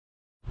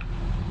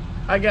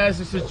Hi guys,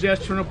 this is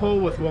Jess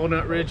Trinopole with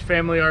Walnut Ridge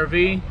Family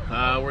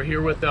RV. We're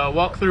here with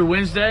Walk Thru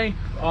Wednesday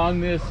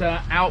on this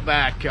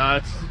Outback.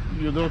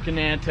 You're looking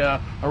at a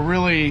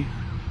really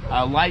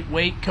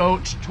lightweight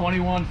coach,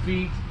 21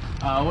 feet.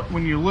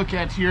 When you look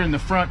at here in the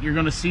front, you're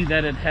going to see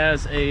that it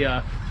has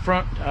a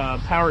front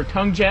power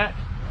tongue jack.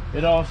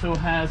 It also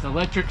has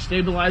electric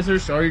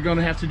stabilizers, so all you're going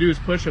to have to do is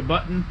push a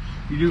button.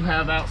 You do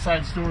have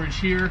outside storage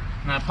here,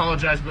 and I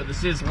apologize, but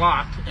this is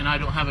locked and I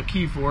don't have a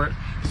key for it.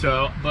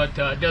 But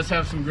it does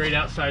have some great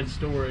outside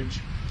storage.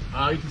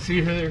 You can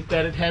see here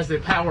that it has a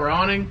power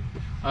awning,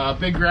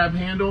 big grab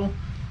handle,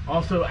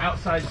 also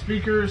outside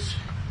speakers,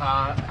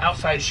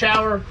 outside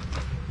shower,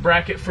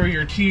 bracket for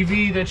your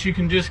TV that you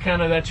can just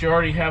that you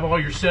already have all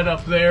your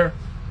setup there.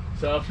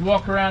 So if you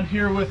walk around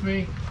here with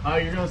me,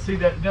 you're going to see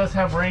that it does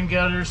have rain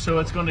gutters, so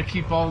it's going to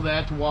keep all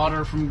that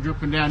water from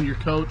dripping down your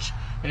coach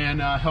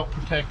and help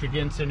protect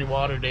against any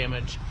water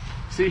damage.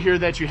 See here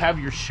that you have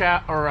your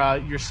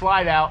your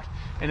slide out,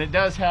 and it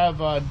does have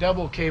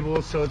double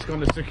cables, so it's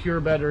going to secure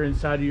better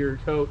inside of your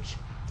coach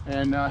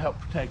and help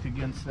protect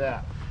against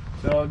that.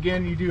 So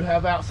again, you do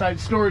have outside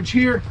storage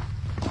here,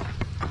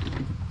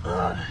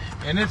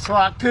 and it's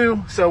locked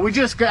too. So we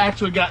just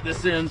actually got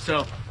this in,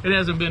 so it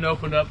hasn't been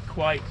opened up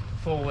quite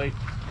fully.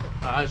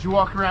 As you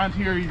walk around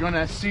here, you're going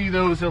to see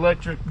those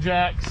electric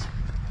jacks,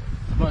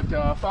 but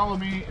follow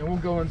me and we'll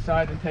go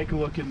inside and take a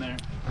look in there.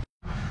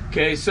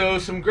 Okay, so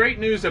some great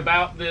news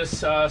about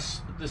this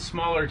this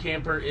smaller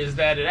camper is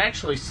that it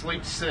actually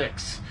sleeps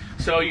 6.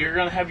 So you're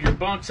going to have your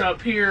bunks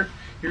up here,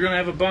 you're going to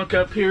have a bunk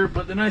up here,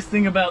 but the nice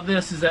thing about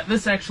this is that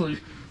this actually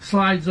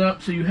slides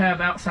up, so you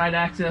have outside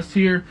access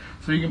here,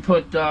 so you can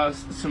put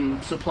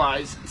some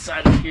supplies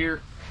inside of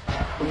here.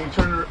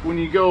 When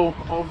you go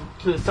over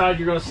to the side,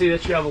 you're going to see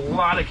that you have a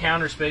lot of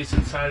counter space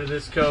inside of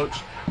this coach.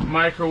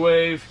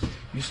 Microwave,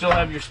 you still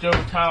have your stove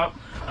top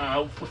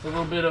with a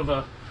little bit of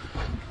a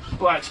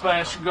black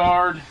splash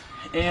guard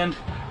and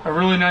a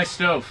really nice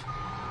stove.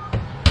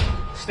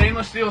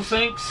 Stainless steel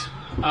sinks.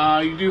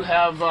 You do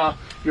have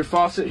your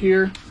faucet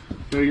here.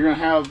 So you're going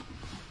to have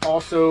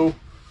also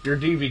your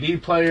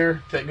DVD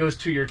player that goes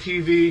to your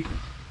TV.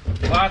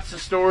 Lots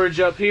of storage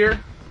up here.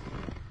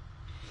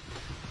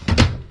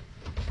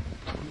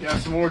 Got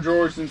some more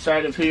drawers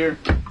inside of here.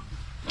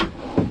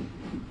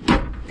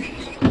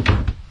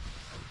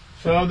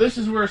 So this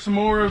is where some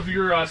more of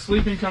your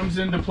sleeping comes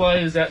into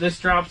play, is that this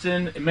drops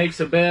in, it makes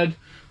a bed,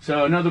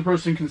 so another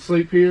person can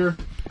sleep here.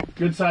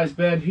 Good sized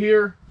bed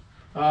here.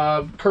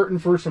 Curtain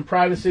for some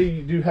privacy.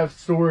 You do have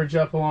storage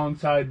up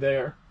alongside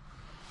there.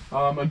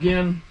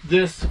 Again,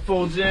 this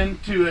folds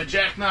into a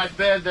jackknife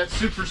bed that's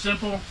super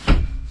simple.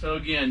 So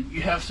again,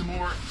 you have some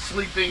more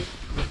sleeping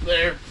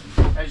there.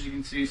 As you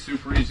can see,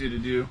 super easy to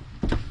do.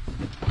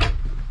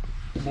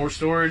 More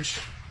storage.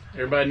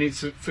 Everybody needs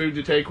some food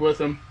to take with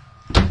them.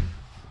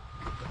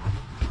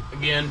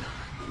 Again,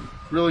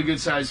 really good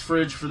size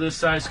fridge for this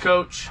size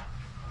coach.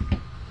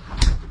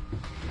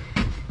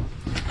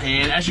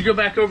 And as you go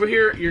back over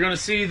here, you're going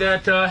to see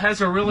that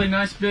has a really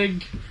nice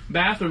big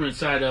bathroom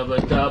inside of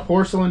it.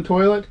 Porcelain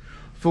toilet,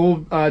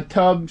 full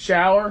tub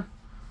shower,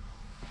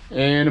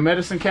 and a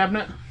medicine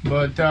cabinet.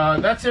 But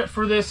that's it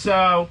for this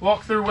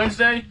Walk Thru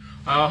Wednesday.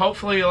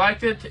 Hopefully you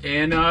liked it,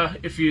 and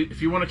if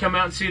you want to come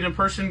out and see it in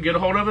person, get a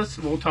hold of us.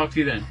 We'll talk to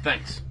you then.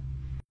 Thanks.